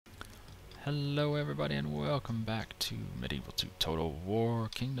Hello everybody and welcome back to Medieval 2 Total War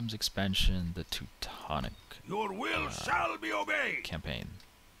Kingdoms Expansion, the Teutonic Your will shall be obeyed. campaign.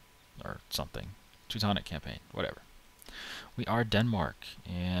 Or something. Teutonic campaign, whatever. We are Denmark,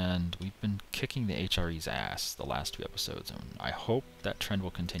 and we've been kicking the HRE's ass the last two episodes, and I hope that trend will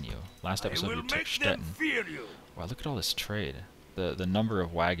continue. Last episode we took Stettin. Wow, look at all this trade. The number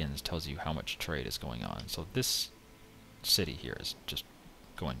of wagons tells you how much trade is going on. So this city here is just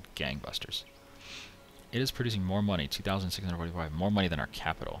going gangbusters. It is producing more money, 2,645, more money than our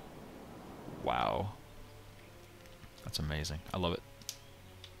capital. Wow. That's amazing. I love it.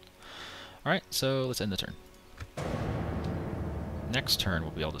 Alright, so let's end the turn. Next turn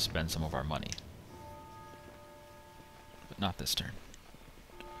we'll be able to spend some of our money. But not this turn.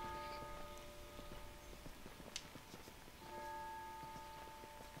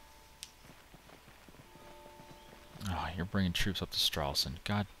 Oh, you're bringing troops up to Stralsund.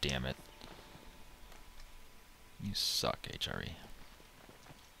 God damn it. You suck, HRE.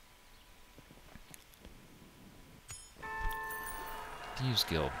 Thieves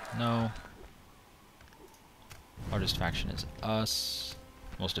Guild. No. Largest faction is us.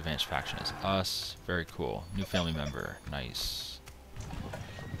 Most advanced faction is us. Very cool. New family member. Nice.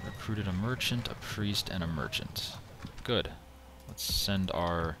 Recruited a merchant, a priest, and a merchant. Good. Let's send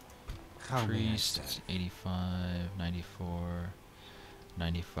our priest. 85, 94,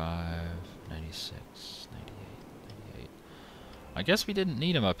 95, 96, 98, 98. I guess we didn't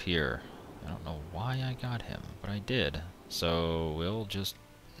need him up here. I don't know why I got him, but I did. So we'll just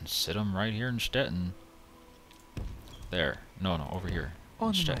sit him right here in Stettin. There. No, over here.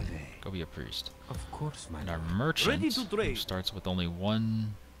 In Stettin. Go be a priest. Of course, my And our lord. merchant, who starts with only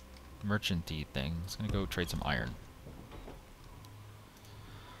one merchanty thing, is going to go trade some iron.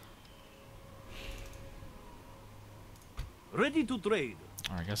 Ready to trade.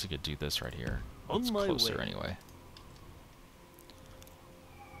 Oh, I guess I could do this right here. On It's my closer way. anyway.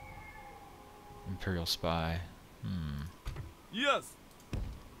 Imperial spy. Yes.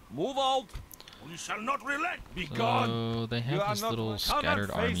 Move out. We shall not relent. Be gone. So they You have are these not little welcome. Come and scattered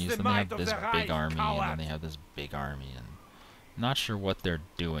face armies, the then they might have of this the big Reich, army, and then coward. they have this big army, and I'm not sure what they're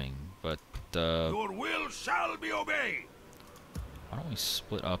doing, but why Your will shall be obeyed. don't we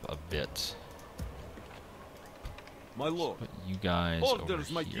split up a bit? My lord. Put you guys Orders,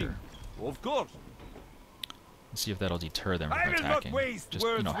 over my here. king. Of course. Let's see if that'll deter them I from will attacking. not waste Just,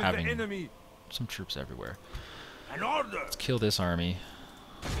 words you know, with having the enemy. some troops everywhere. An order. Let's kill this army,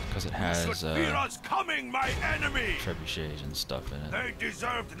 because it You has should fear us coming, my enemy. trebuchets and stuff in it. They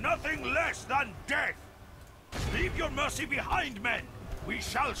deserved nothing less than death. Leave your mercy behind, men. We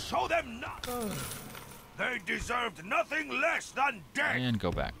shall show them not. They deserved nothing less than death. And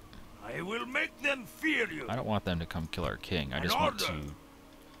go back. I will make them fear you. I don't want them to come kill our king. I An just want order. to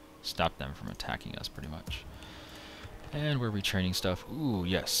stop them from attacking us, pretty much. And we're retraining stuff. Ooh,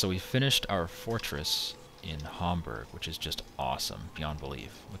 yes. So we finished our fortress in Hamburg, which is just awesome, beyond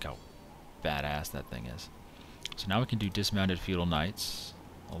belief. Look how badass that thing is. So now we can do dismounted feudal knights,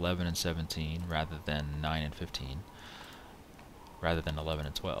 11 and 17, rather than 9 and 15, rather than 11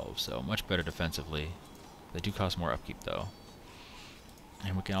 and 12. So much better defensively. They do cost more upkeep, though.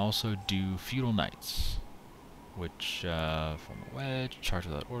 And we can also do feudal knights, which form a wedge, charge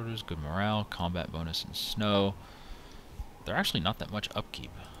without orders, good morale, combat bonus in snow. They're actually not that much upkeep.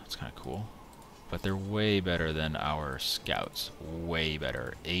 It's kind of cool. But they're way better than our scouts. Way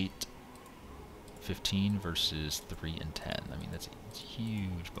better. 8, 15 versus 3 and 10. I mean, that's a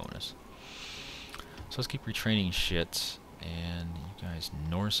huge bonus. So let's keep retraining shit. And you guys,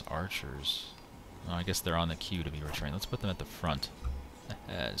 Norse archers. Well, I guess they're on the queue to be retrained. Let's put them at the front.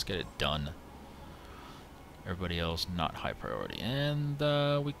 Just get it done. Everybody else, not high priority. And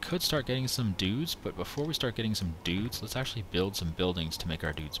we could start getting some dudes, but before we start getting some dudes, let's actually build some buildings to make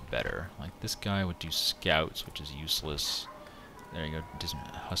our dudes better. Like this guy would do scouts, which is useless. There you go,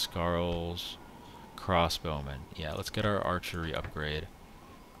 Huskarls, crossbowmen. Yeah, let's get our archery upgrade.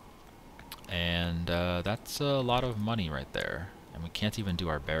 And that's a lot of money right there. And we can't even do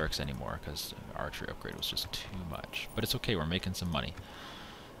our barracks anymore because our archery upgrade was just too much. But it's okay, we're making some money.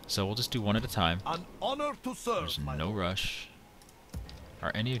 So we'll just do one at a time. An honor to serve. There's my no lord. rush.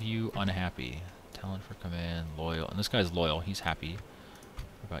 Are any of you unhappy? Talent for command, loyal. And this guy's loyal, he's happy.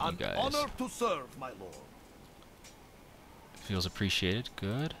 What about you An guys? honor to serve, my lord. Feels appreciated,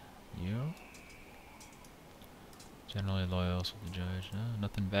 good. You? Generally loyal, so the judge. No,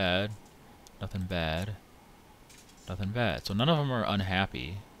 nothing bad. Nothing bad. Nothing bad. So none of them are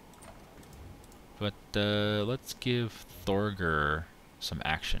unhappy. But let's give Thorger some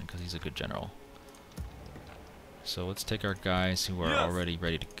action, because he's a good general. So let's take our guys who are Yes. already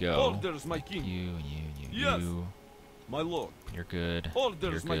ready to go. Orders, my Like king. you and you and you. Yes. You. My lord. You're good.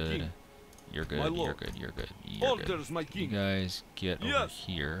 Orders, You're my good. king. You're good. My You're lord. good. You're good. You're Orders, good. my You king. guys get over Yes.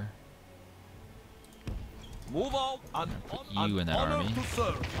 here. Move out. And put you in that honor army. to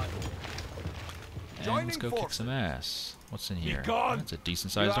serve, my lord. And Joining let's go kick forces. some ass. What's in here? gone. That's a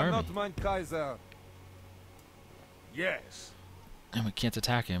decent You sized are army. not mein Kaiser. Yes. And we can't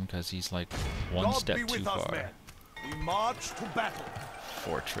attack him because he's like one God step be too with us, far. men. We march to battle.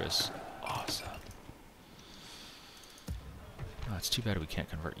 Fortress. Awesome. Oh, it's too bad we can't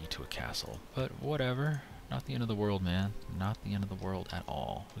convert you to a castle. But whatever. Not the end of the world, man. Not the end of the world at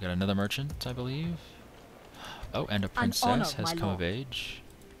all. We got another merchant, I believe. Oh, and a princess honor, has my come lord. of age.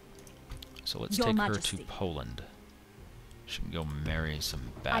 So let's Your take Majesty. her to Poland. She can go marry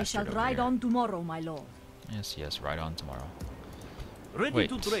some bastard I shall over ride here. on tomorrow, my lord. Yes, yes, ride on tomorrow. Ready Wait,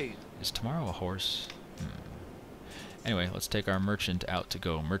 to trade. is tomorrow a horse? Anyway, let's take our merchant out to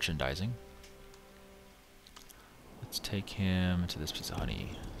go merchandising. Let's take him to this piece of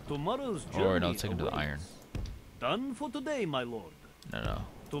honey. Tomorrow's journey Or no, let's take him to the awaits. iron. Done for today, my lord. No.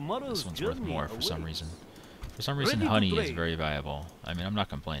 Tomorrow's This one's journey worth more for some awaits. reason. For some reason, Ready to honey is trade. very valuable. I mean, I'm not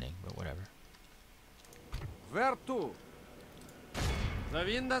complaining, but whatever. Where to? The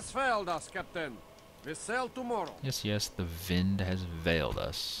wind has failed us, Captain. We sail tomorrow. Yes, yes, the wind has veiled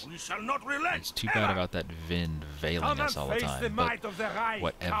us. We shall not relent. It's too bad about that wind veiling us all the time, but of the Reich,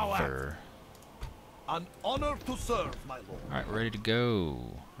 whatever. An honor to serve, my lord. Alright, we're ready to go,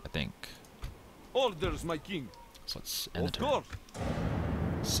 I think. Orders, my king. So let's end the Of turn. course.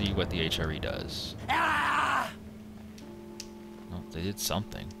 See what the HRE does. Oh, they did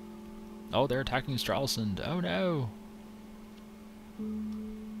something. Oh, they're attacking Stralsund. Oh no!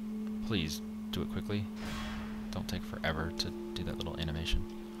 Please, do it quickly. Don't take forever to do that little animation.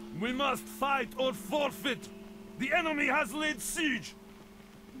 We must fight or forfeit. The enemy has laid siege.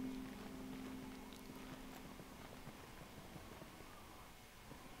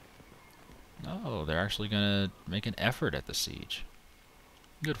 Oh, they're actually gonna make an effort at the siege.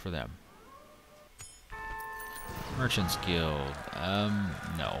 Good for them. Merchants Guild.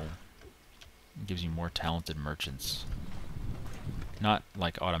 No. It gives you more talented merchants. Not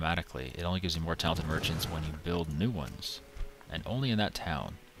like automatically. It only gives you more talented merchants when you build new ones. And only in that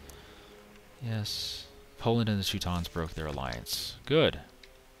town. Yes. Poland and the Teutons broke their alliance. Good.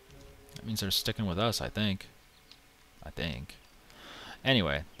 That means they're sticking with us, I think.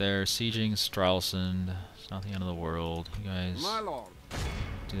 Anyway, they're sieging Stralsund. It's not the end of the world. You guys My lord.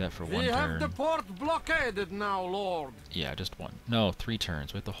 do that for We one have turn. the port blockaded now, lord. Yeah, just one. No, 3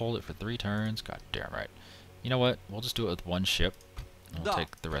 turns. We have to hold it for 3 turns? God damn right. You know what? We'll just do it with one ship. And we'll Da.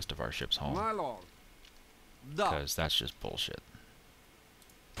 take the rest of our ships home. My lord. Da. Because that's just bullshit.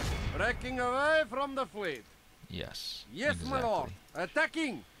 Breaking away from the fleet. Yes. Yes, exactly. my lord.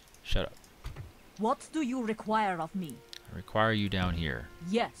 Attacking. Shut up. What do you require of me? I require you down here,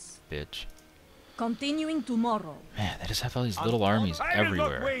 Yes. bitch. Continuing tomorrow. Man, they just have all these little armies I will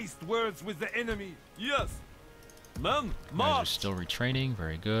not everywhere. waste words with the enemy. Yes. Men, You guys are march. still retraining.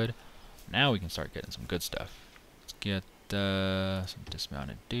 Very good. Now we can start getting some good stuff. Let's get some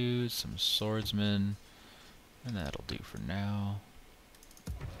dismounted dudes, some swordsmen, and that'll do for now.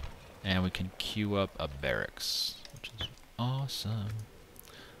 And we can queue up a barracks, which is awesome.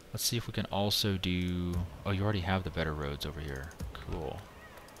 Let's see if we can also do... Oh, you already have the better roads over here. Cool.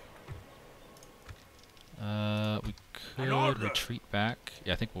 We could order. retreat back.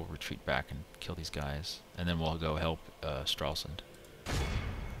 Yeah, I think we'll retreat back and kill these guys. And then we'll go help Stralsund.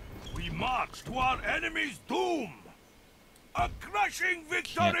 We march to our enemy's doom. A crushing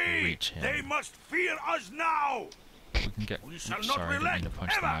victory. reach him. They must fear us now. We can get... We shall oops, not sorry, I didn't mean to relent,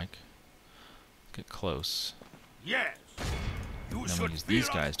 punch the ever. mic. Get close. Yes. You Then should we'll use fear these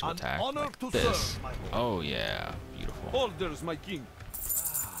us. guys to An attack, honor like to this. serve, my lord. Oh yeah, beautiful. Orders, my king.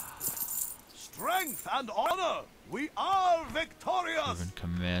 Strength and honor. We are victorious. Proven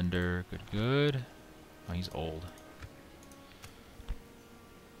commander, good. Oh, he's old.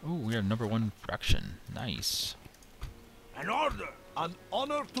 Ooh, we are #1 production. Nice. An order. An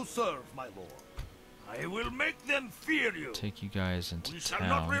honor to serve, my lord. I will make them fear you. Take you guys into We shall not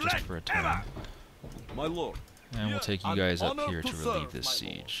town just relent, for a turn. ever. My lord. And we'll Yes, take you an guys up honor here to to serve, relieve this my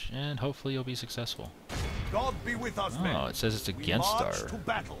lord. siege. And hopefully you'll be successful. God be with us, men. Oh, it says it's We against march our... to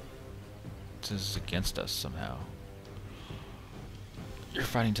battle. It says it's against us somehow. You're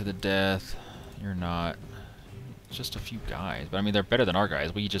fighting to the death. You're not. It's just a few guys. But I mean, they're better than our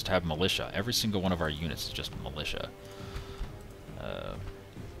guys. We just have militia. Every single one of our units is just militia.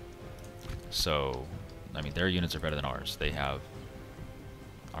 So, I mean, their units are better than ours. They have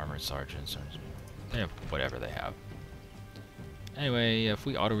armored sergeants. They have whatever they have. Anyway, if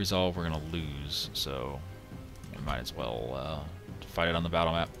we auto-resolve, we're gonna lose, so we might as well fight it on the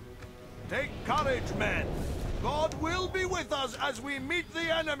battle map. Take courage, men! God will be with us as we meet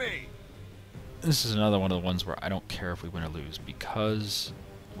the enemy! This is another one of the ones where I don't care if we win or lose, because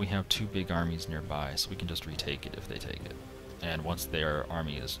we have two big armies nearby, so we can just retake it if they take it. And once their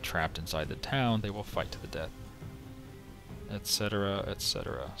army is trapped inside the town, they will fight to the death. Etc.,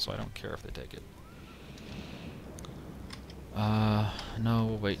 etc. So I don't care if they take it. No,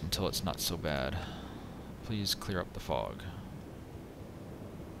 we'll wait until it's not so bad. Please clear up the fog.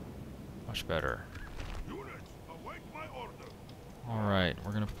 Much better. Units, await my order. Alright,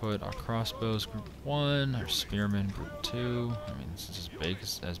 we're gonna put our crossbows group 1, our spearmen group 2. I mean, this is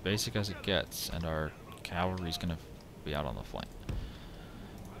as basic as it gets, and our cavalry's gonna be out on the flank.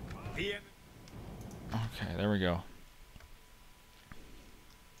 Okay, there we go.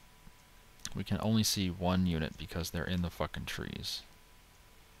 We can only see one unit because they're in the fucking trees.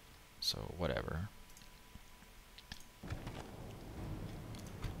 So, whatever.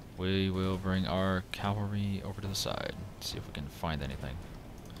 We will bring our cavalry over to the side, see if we can find anything.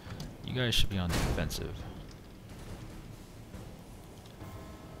 You guys should be on defensive.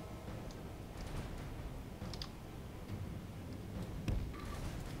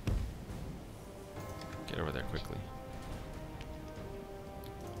 Get over there quickly.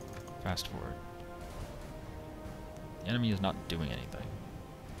 Fast forward. The enemy is not doing anything.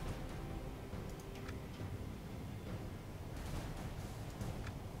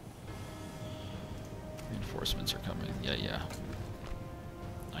 Reinforcements are coming. Yeah.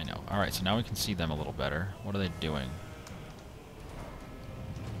 I know. Alright, so now we can see them a little better. What are they doing?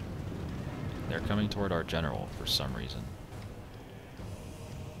 They're coming toward our general for some reason.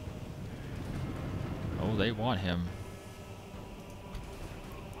 Oh, they want him.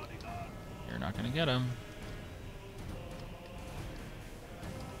 You're not gonna get him.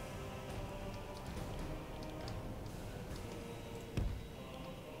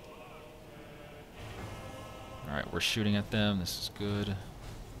 Alright, we're shooting at them. This is good.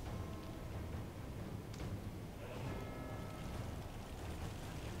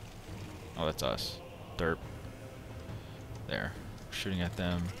 Oh, that's us. Derp. There. We're shooting at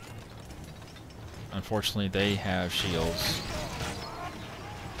them. Unfortunately, they have shields.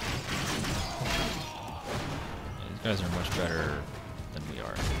 These guys are much better than we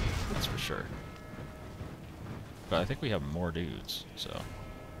are. That's for sure. But I think we have more dudes, so...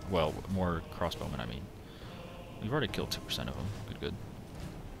 Well, more crossbowmen, I mean. We've already killed 2% of them. Good.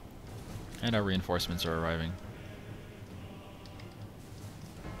 And our reinforcements are arriving.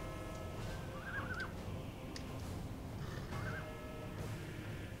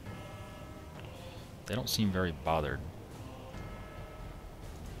 They don't seem very bothered.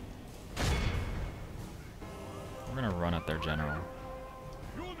 We're gonna run at their general.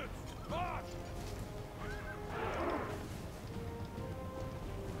 Units, march!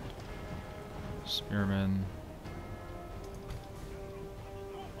 Spearmen.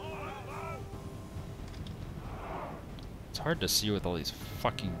 It's hard to see with all these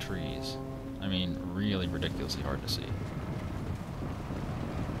fucking trees. I mean, really ridiculously hard to see.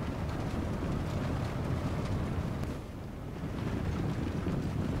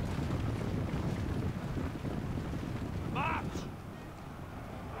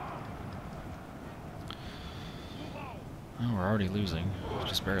 Oh, we're already losing.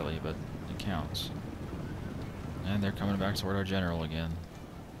 Just barely, but it counts. And they're coming back toward our general again.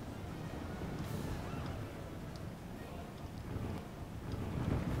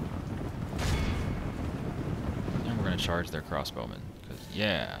 And we're going to charge their crossbowmen. Because,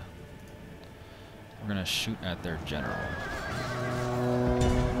 yeah. We're going to shoot at their general.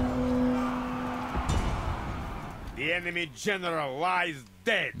 The enemy general lies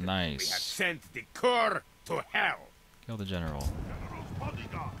dead. Nice. We have sent the Corps to hell. Kill the general. General's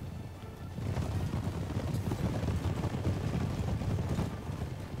bodyguard.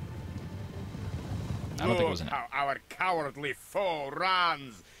 I don't think it was an... Look how our cowardly foe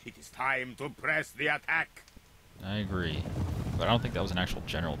runs. It is time to press the attack. I agree. But I don't think that was an actual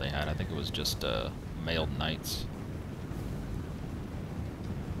general they had. I think it was just mailed knights.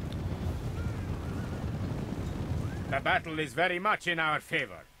 The battle is very much in our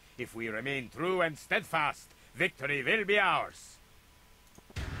favor. If we remain true and steadfast, victory will be ours.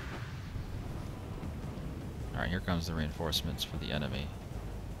 Alright, here comes the reinforcements for the enemy.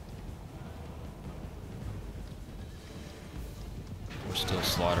 We're still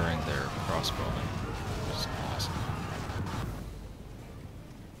slaughtering their crossbowmen, which is awesome.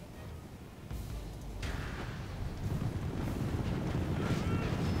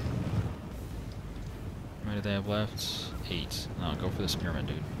 many do they have left? 8. No, go for the spearman,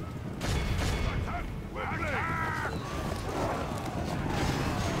 dude.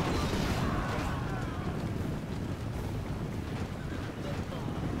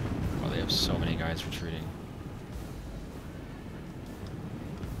 Oh, they have so many guys retreating.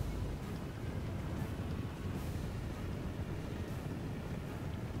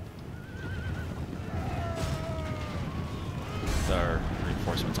 Our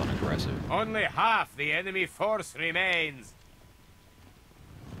reinforcements on aggressive. Only half the enemy force remains.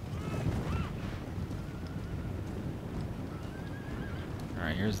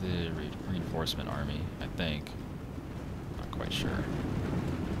 Alright, here's the reinforcement army, I think. Not quite sure.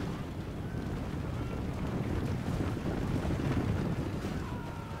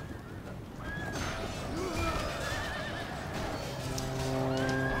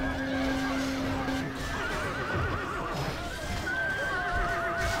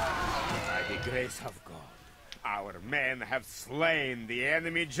 Grace of God, our men have slain the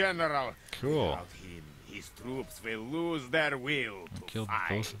enemy general. Cool. Without him, his troops will lose their will to Killed fight.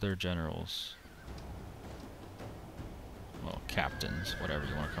 both of their generals. Well, captains, whatever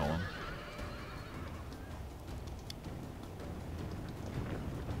you want to call them.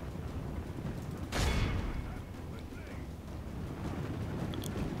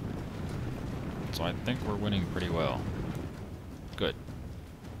 So I think we're winning pretty well. Good.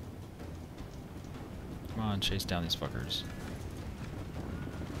 Come on, chase down these fuckers.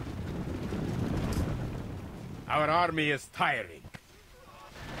 Our army is tiring.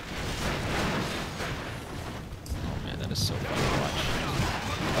 Oh man, that is so fucking much.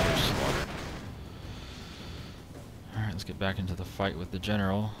 Utter slaughter. Alright, let's get back into the fight with the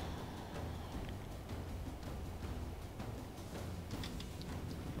general.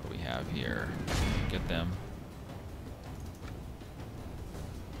 What do we have here? Get them.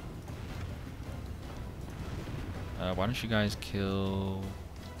 Why don't you guys kill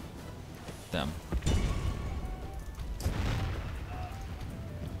them?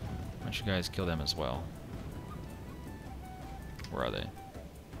 Why don't you guys kill them as well? Where are they?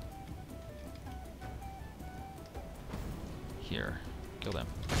 Here. Kill them.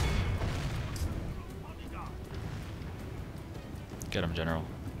 Get them, General.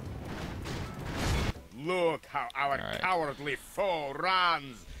 Look how our Alright. cowardly foe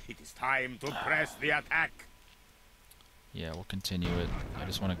runs. It is time to press the attack. Yeah, we'll continue it. I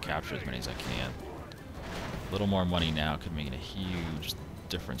just want to capture as many as I can. A little more money now could make a huge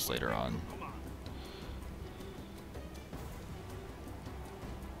difference later on.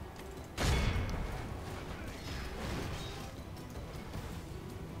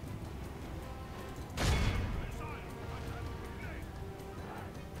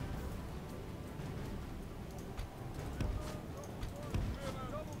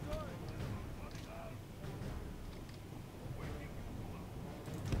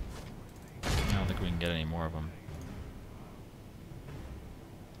 I don't think we can get any more of them.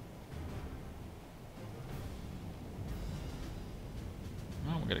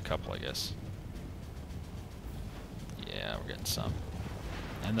 Well, we'll get a couple, I guess. Yeah, we're getting some.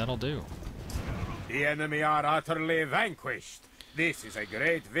 And that'll do. The enemy are utterly vanquished. This is a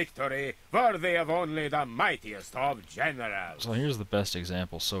great victory, worthy of only the mightiest of generals. So here's the best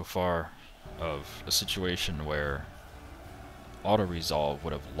example so far of a situation where auto-resolve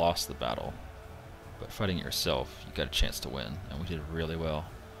would have lost the battle, but fighting it yourself, you got a chance to win, and we did really well.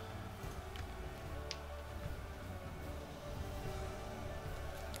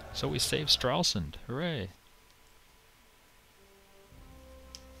 So we saved Stralsund, hooray!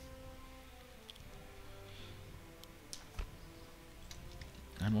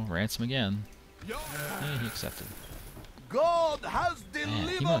 And we'll ransom again. Yeah, he accepted. God has Man,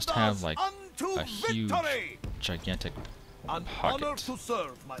 delivered he must have us like unto a huge, victory. gigantic An pocket. honor to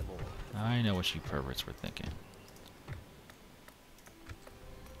serve, my lord. I know what you perverts were thinking.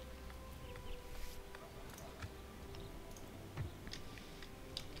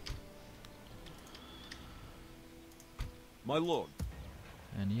 My lord.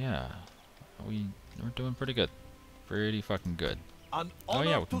 And yeah, we're doing pretty good. Pretty fucking good. An Oh honor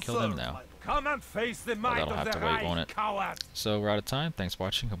yeah, we can to kill them serve, now. my lord. Come and face the might that'll of have the to wait, Reich, won't it? coward. So we're out of time. Thanks for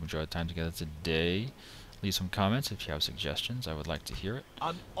watching. Hope you enjoyed the time together today. Leave some comments if you have suggestions. I would like to hear it.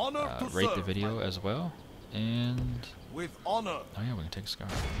 An honor to Rate serve, the video my lord. as well. And With honor, oh yeah, we can take a scar.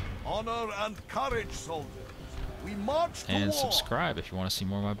 honor and courage, soldiers. We march to And war. subscribe if you want to see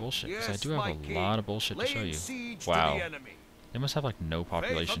more of my bullshit. Because I Yes, do have my a king. lot of bullshit to show Laying you. siege Wow. to the enemy. They must have like no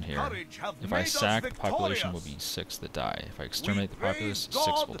population and here. courage have If made I us sack, the population will victorious. be 6 that die. If I exterminate the We praise populace, 6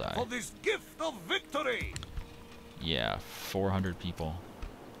 God will die. for this gift of victory. Yeah, 400 people.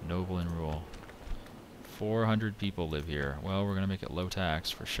 Noble in rule. 400 people live here. Well, we're gonna make it low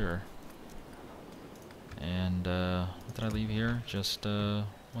tax for sure. And what did I leave here? Just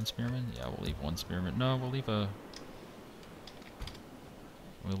one spearman? Yeah, we'll leave one spearman. No, we'll leave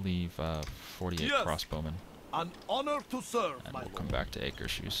 48 Yes. crossbowmen. An honor to serve, And my we'll lord. come back to Acre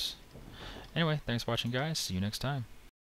Shoes. Anyway, thanks for watching, guys. See you next time.